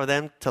wait for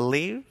them to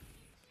leave?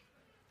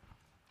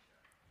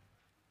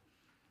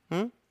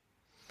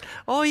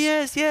 Oh,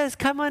 yes,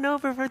 come on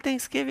over for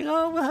Thanksgiving.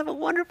 Oh, we'll have a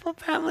wonderful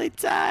family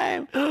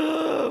time.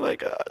 Oh, my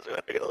gosh, when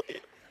are we going to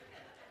leave?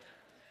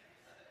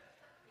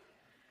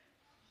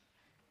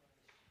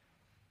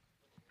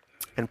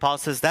 And Paul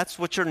says that's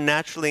what you're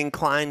naturally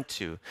inclined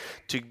to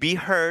be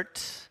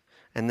hurt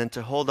and then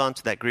to hold on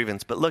to that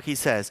grievance. But look, he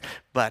says,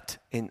 but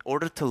in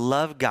order to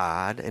love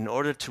God, in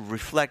order to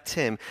reflect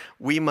Him,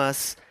 we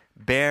must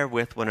bear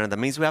with one another.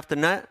 That means we have to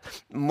not,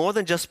 more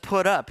than just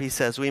put up, he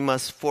says, we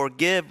must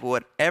forgive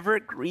whatever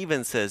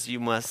grievances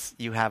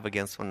you have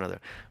against one another.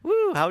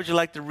 Woo, how would you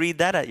like to read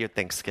that at your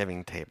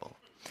Thanksgiving table?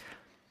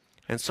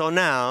 And so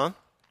now,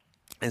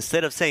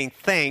 instead of saying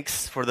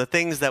thanks for the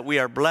things that we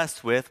are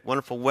blessed with,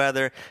 wonderful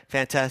weather,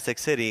 fantastic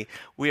city,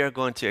 we are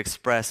going to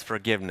express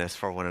forgiveness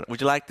for one another.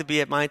 Would you like to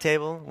be at my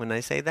table when I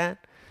say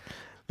that?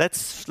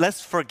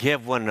 Let's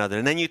forgive one another.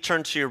 And then you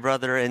turn to your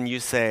brother and you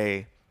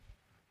say,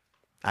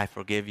 I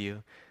forgive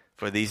you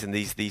for these and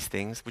these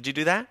things. Would you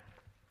do that?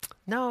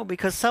 No,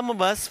 because some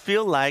of us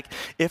feel like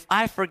if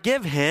I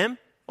forgive him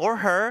or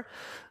her,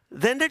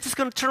 then they're just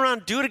going to turn around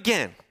and do it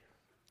again.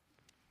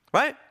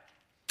 Right?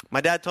 My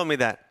dad told me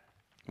that.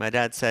 My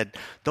dad said,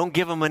 don't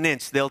give them an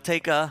inch. They'll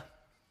take a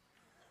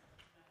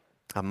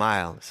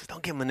mile. He says,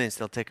 don't give them an inch.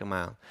 They'll take a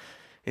mile.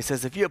 He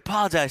says, if you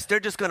apologize, they're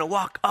just going to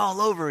walk all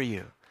over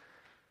you.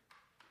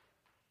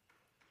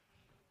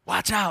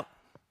 Watch out.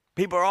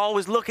 People are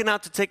always looking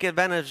out to take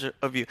advantage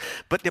of you.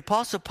 But the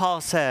Apostle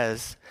Paul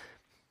says,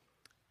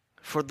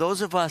 for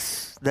those of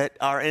us that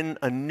are in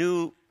a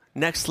new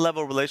next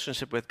level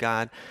relationship with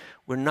God,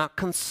 we're not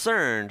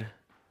concerned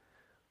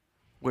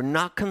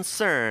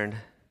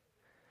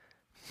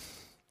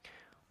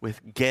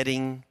with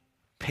getting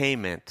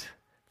payment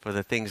for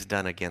the things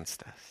done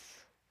against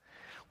us.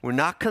 We're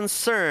not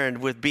concerned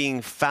with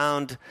being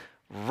found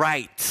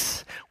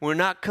right. We're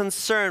not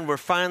concerned we're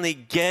finally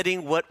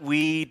getting what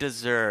we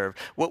deserve.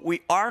 What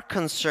we are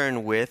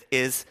concerned with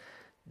is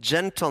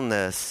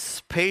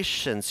gentleness,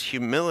 patience,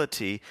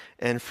 humility,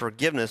 and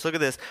forgiveness. Look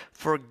at this.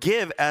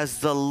 Forgive as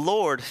the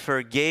Lord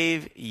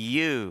forgave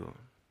you.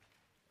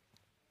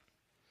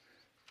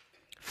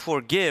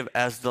 Forgive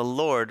as the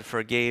Lord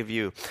forgave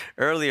you.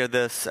 Earlier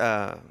this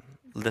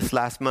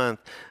last month,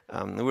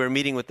 we were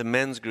meeting with the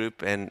men's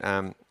group,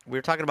 and we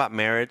were talking about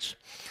marriage.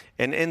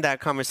 And in that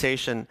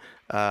conversation,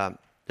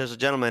 there's a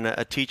gentleman,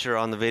 a teacher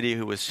on the video,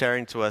 who was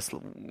sharing to us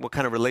what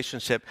kind of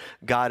relationship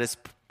God has,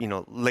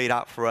 laid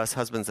out for us,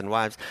 husbands and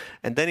wives.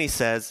 And then he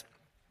says,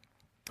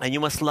 and you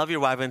must love your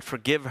wife and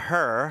forgive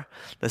her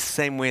the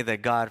same way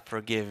that God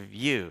forgave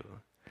you.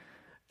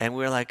 And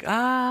we're like,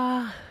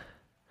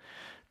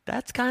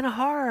 that's kind of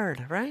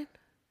hard, right?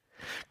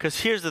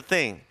 Because here's the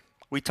thing.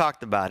 We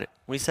talked about it.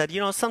 We said,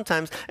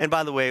 sometimes, and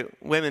by the way,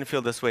 women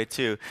feel this way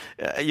too.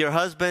 Your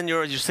husband,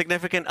 your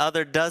significant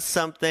other does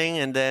something,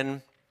 and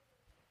then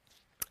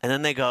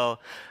they go,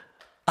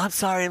 I'm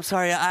sorry,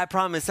 I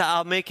promise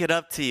I'll make it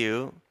up to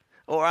you.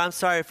 Or I'm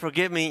sorry,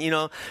 forgive me,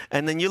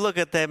 And then you look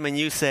at them and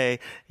you say,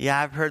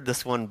 yeah, I've heard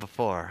this one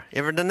before. You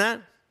ever done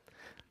that?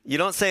 You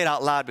don't say it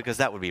out loud because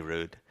that would be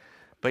rude.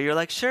 But you're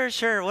like,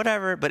 sure,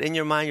 whatever. But in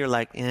your mind, you're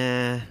like,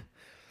 Ever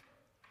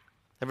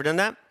done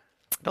that?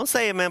 Don't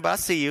say it, man, but I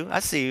see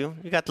you.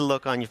 You got the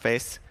look on your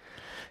face.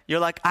 You're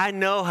like, I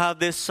know how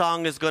this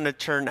song is going to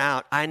turn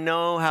out. I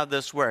know how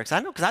this works. I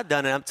know because I've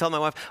done it. I'm telling my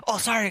wife, oh,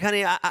 sorry,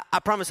 honey, I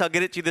promise I'll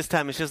get it to you this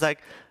time. And she's like,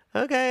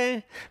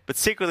 okay. But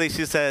secretly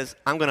she says,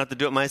 I'm going to have to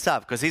do it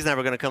myself because he's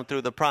never going to come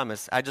through the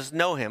promise. I just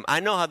know him. I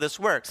know how this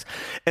works.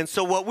 And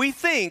so what we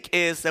think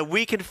is that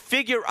we can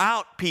figure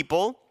out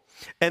people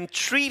and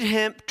treat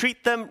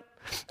them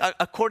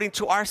according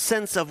to our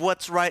sense of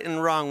what's right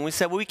and wrong. We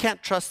say, well, we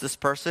can't trust this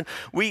person.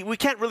 We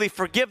can't really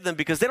forgive them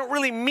because they don't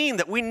really mean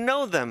that we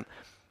know them.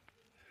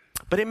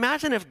 But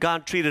imagine if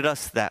God treated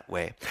us that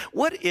way.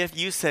 What if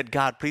you said,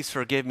 God, please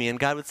forgive me? And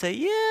God would say,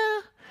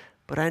 yeah,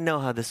 but I know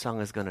how this song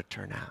is going to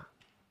turn out.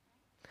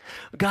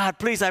 God,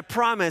 please, I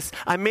promise,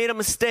 I made a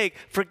mistake.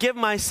 Forgive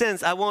my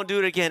sins. I won't do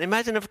it again.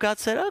 Imagine if God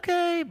said,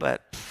 okay,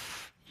 but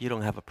you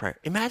don't have a prayer.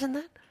 Imagine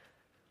that.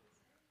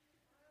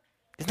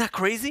 Isn't that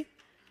crazy?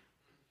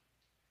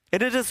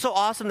 And it is so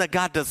awesome that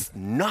God does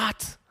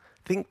not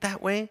think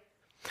that way.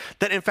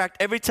 That in fact,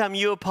 every time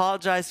you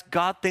apologize,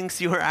 God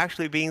thinks you are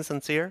actually being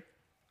sincere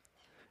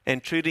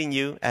and treating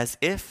you as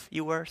if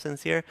you were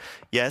sincere.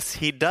 Yes,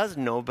 he does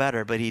know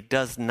better, but he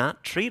does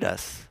not treat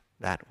us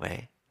that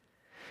way.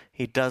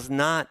 He does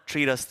not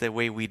treat us the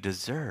way we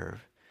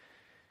deserve.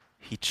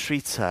 He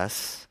treats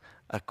us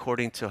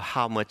according to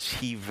how much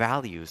he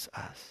values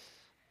us.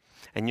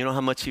 And you know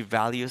how much he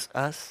values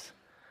us?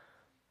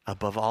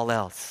 Above all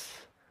else.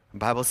 The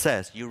Bible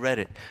says, you read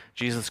it,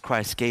 Jesus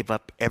Christ gave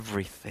up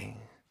everything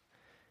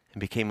and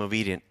became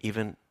obedient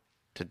even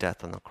to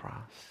death on the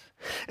cross.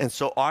 And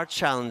so our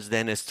challenge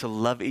then is to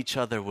love each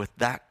other with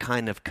that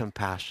kind of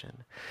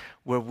compassion,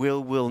 where we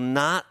will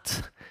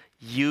not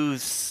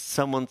use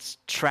someone's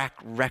track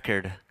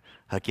record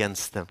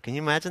against them. Can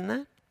you imagine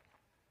that?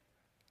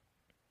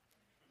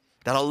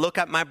 That I'll look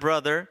at my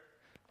brother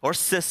or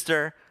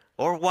sister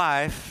or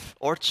wife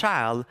or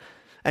child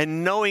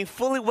and knowing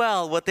fully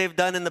well what they've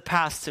done in the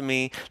past to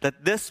me,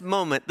 that this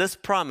moment, this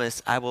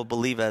promise, I will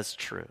believe as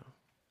true.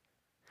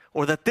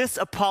 Or that this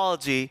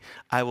apology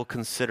I will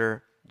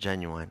consider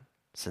genuine,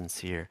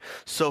 sincere.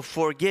 So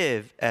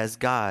forgive as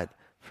God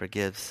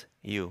forgives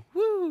you.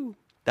 Woo!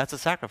 That's a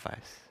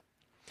sacrifice.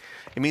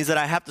 It means that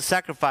I have to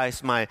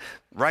sacrifice my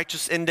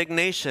righteous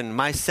indignation,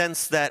 my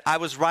sense that I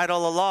was right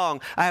all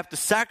along. I have to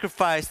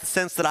sacrifice the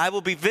sense that I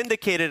will be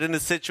vindicated in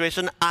this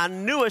situation. I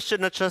knew I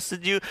shouldn't have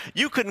trusted you.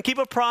 You couldn't keep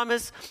a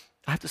promise.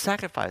 I have to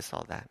sacrifice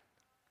all that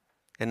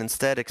and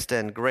instead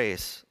extend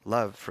grace,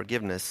 love,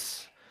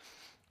 forgiveness,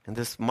 and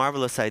this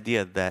marvelous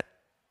idea that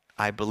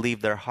I believe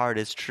their heart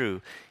is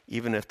true,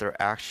 even if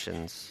their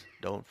actions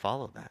don't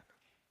follow that.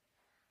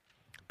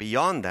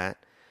 Beyond that,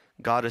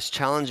 God is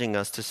challenging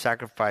us to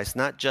sacrifice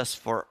not just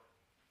for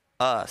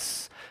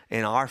us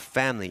and our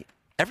family.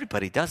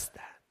 Everybody does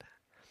that.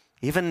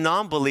 Even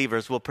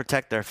non-believers will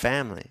protect their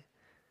family.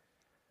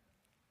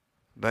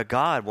 But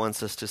God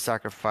wants us to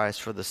sacrifice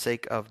for the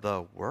sake of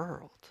the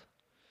world.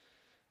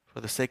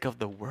 For the sake of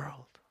the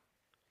world.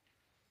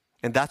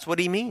 And that's what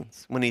he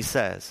means when he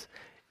says,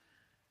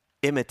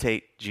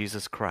 imitate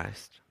Jesus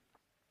Christ.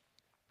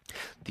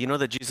 Do you know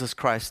that Jesus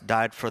Christ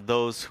died for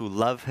those who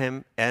love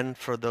him and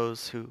for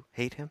those who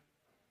hate him?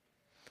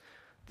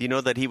 Do you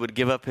know that he would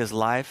give up his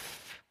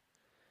life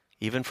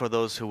even for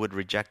those who would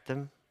reject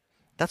him?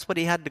 That's what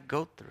he had to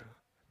go through.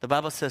 The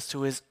Bible says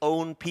to his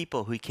own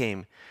people he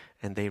came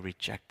and they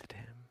rejected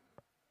him.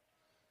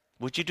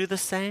 Would you do the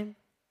same?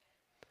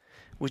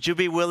 Would you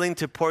be willing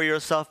to pour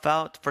yourself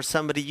out for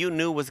somebody you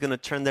knew was going to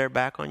turn their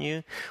back on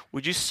you?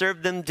 Would you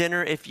serve them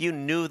dinner if you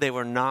knew they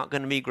were not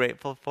going to be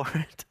grateful for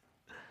it?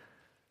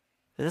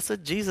 That's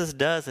what Jesus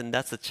does, and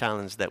that's the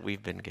challenge that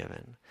we've been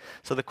given.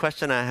 So the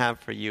question I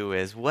have for you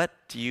is, what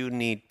do you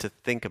need to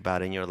think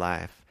about in your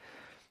life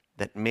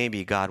that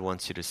maybe God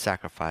wants you to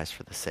sacrifice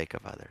for the sake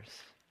of others?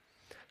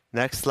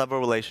 Next level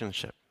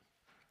relationship.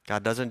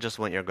 God doesn't just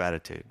want your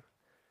gratitude.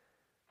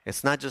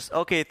 It's not just,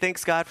 okay,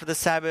 thanks God for the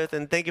Sabbath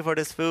and thank you for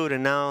this food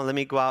and now let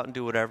me go out and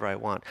do whatever I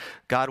want.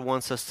 God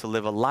wants us to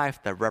live a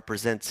life that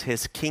represents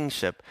his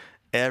kingship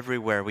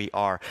everywhere we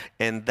are.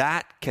 And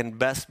that can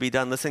best be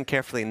done, listen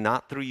carefully,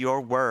 not through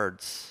your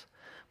words,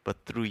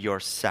 but through your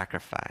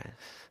sacrifice,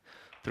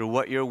 through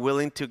what you're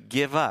willing to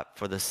give up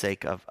for the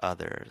sake of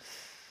others.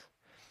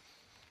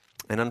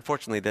 And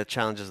unfortunately, that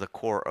challenges the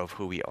core of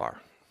who we are.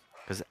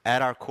 Because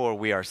at our core,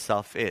 we are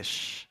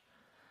selfish.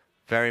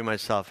 Very much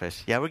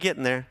selfish. Yeah, we're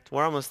getting there.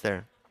 We're almost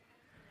there.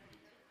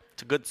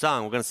 It's a good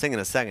song. We're going to sing in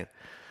a second.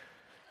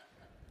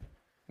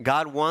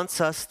 God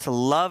wants us to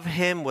love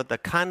him with the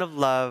kind of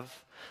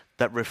love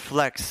that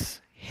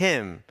reflects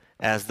him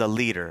as the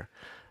leader,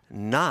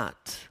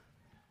 not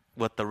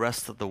what the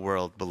rest of the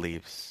world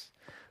believes,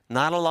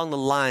 not along the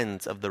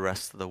lines of the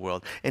rest of the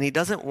world. And he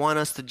doesn't want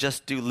us to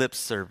just do lip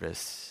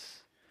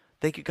service.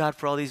 Thank you, God,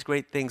 for all these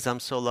great things. I'm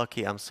so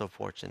lucky. I'm so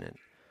fortunate.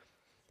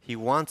 He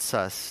wants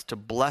us to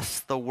bless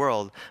the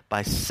world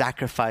by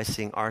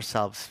sacrificing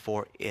ourselves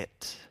for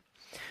it.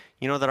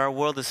 You know that our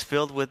world is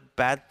filled with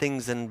bad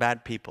things and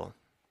bad people,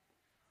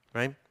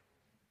 right?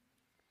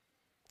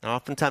 And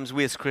oftentimes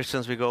we as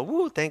Christians, we go,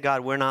 woo, thank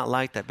God we're not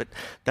like that. But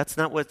that's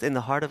not what's in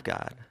the heart of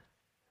God.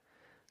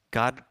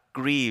 God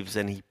grieves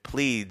and he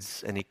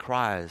pleads and he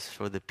cries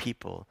for the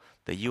people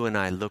that you and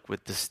I look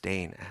with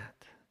disdain at.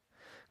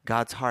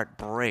 God's heart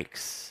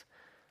breaks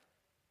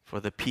for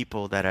the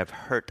people that have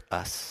hurt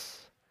us.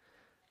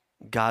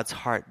 God's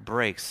heart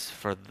breaks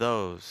for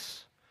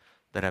those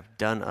that have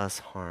done us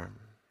harm.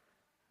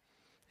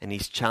 And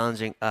he's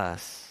challenging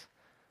us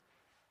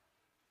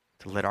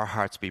to let our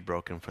hearts be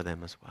broken for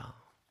them as well.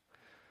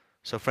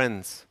 So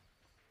friends,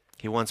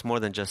 he wants more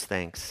than just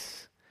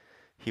thanks.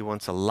 He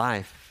wants a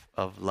life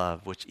of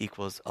love, which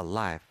equals a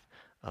life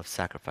of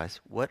sacrifice.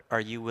 What are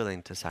you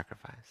willing to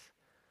sacrifice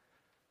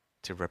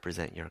to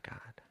represent your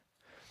God?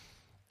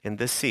 In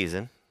this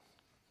season,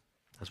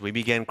 as we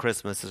begin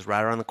Christmas, is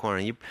right around the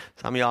corner.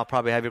 Some of y'all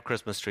probably have your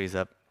Christmas trees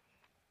up.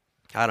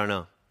 I don't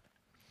know.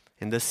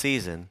 In this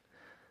season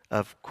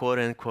of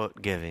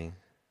quote-unquote giving,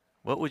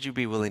 what would you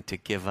be willing to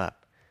give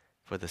up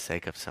for the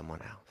sake of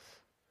someone else?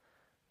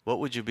 What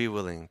would you be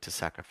willing to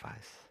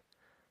sacrifice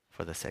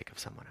for the sake of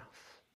someone else?